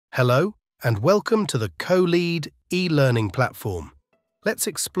Hello, and welcome to the CoLead e-learning platform. Let's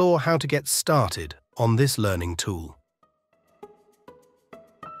explore how to get started on this learning tool.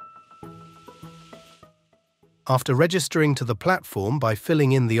 After registering to the platform by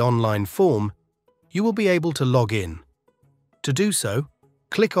filling in the online form, you will be able to log in. To do so,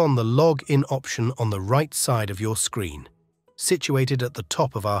 click on the Log In option on the right side of your screen, situated at the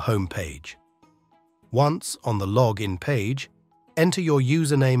top of our home page. Once on the Login page, enter your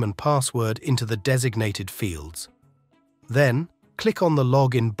username and password into the designated fields. Then, click on the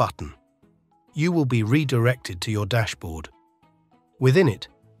Login button. You will be redirected to your dashboard. Within it,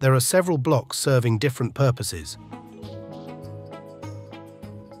 there are several blocks serving different purposes.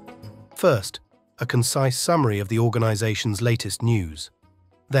 First, a concise summary of the organization's latest news.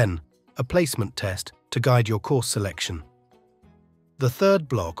 Then, a placement test to guide your course selection. The third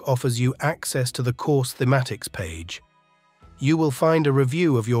block offers you access to the Course Thematics page. You will find a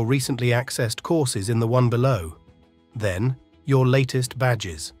review of your recently accessed courses in the one below. Then, your latest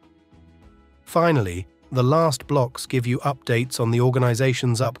badges. Finally, the last blocks give you updates on the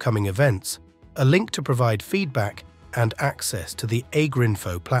organization's upcoming events, a link to provide feedback, and access to the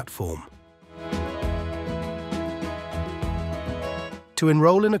Agrinfo platform. To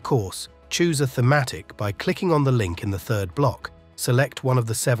enroll in a course, choose a thematic by clicking on the link in the third block. Select one of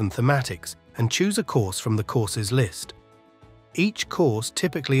the 7 thematics and choose a course from the courses list. Each course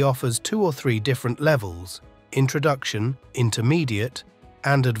typically offers 2 or 3 different levels: Introduction, Intermediate,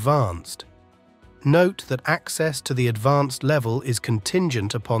 and Advanced. Note that access to the advanced level is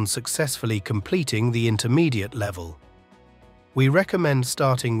contingent upon successfully completing the intermediate level. We recommend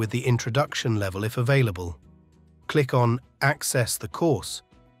starting with the introduction level if available. Click on Access the course,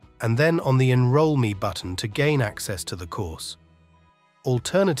 and then on the Enroll Me button to gain access to the course.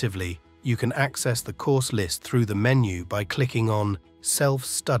 Alternatively, you can access the course list through the menu by clicking on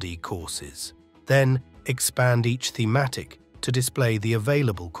Self-Study Courses. Then, expand each thematic to display the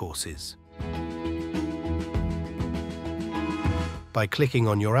available courses. By clicking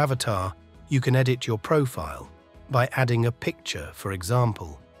on your avatar, you can edit your profile by adding a picture, for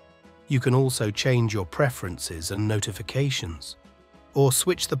example. You can also change your preferences and notifications, or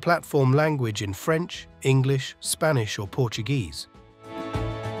switch the platform language in French, English, Spanish, or Portuguese.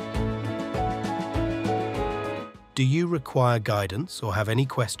 Do you require guidance or have any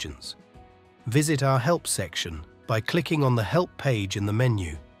questions? Visit our Help section by clicking on the Help page in the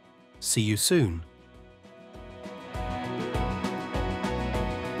menu. See you soon.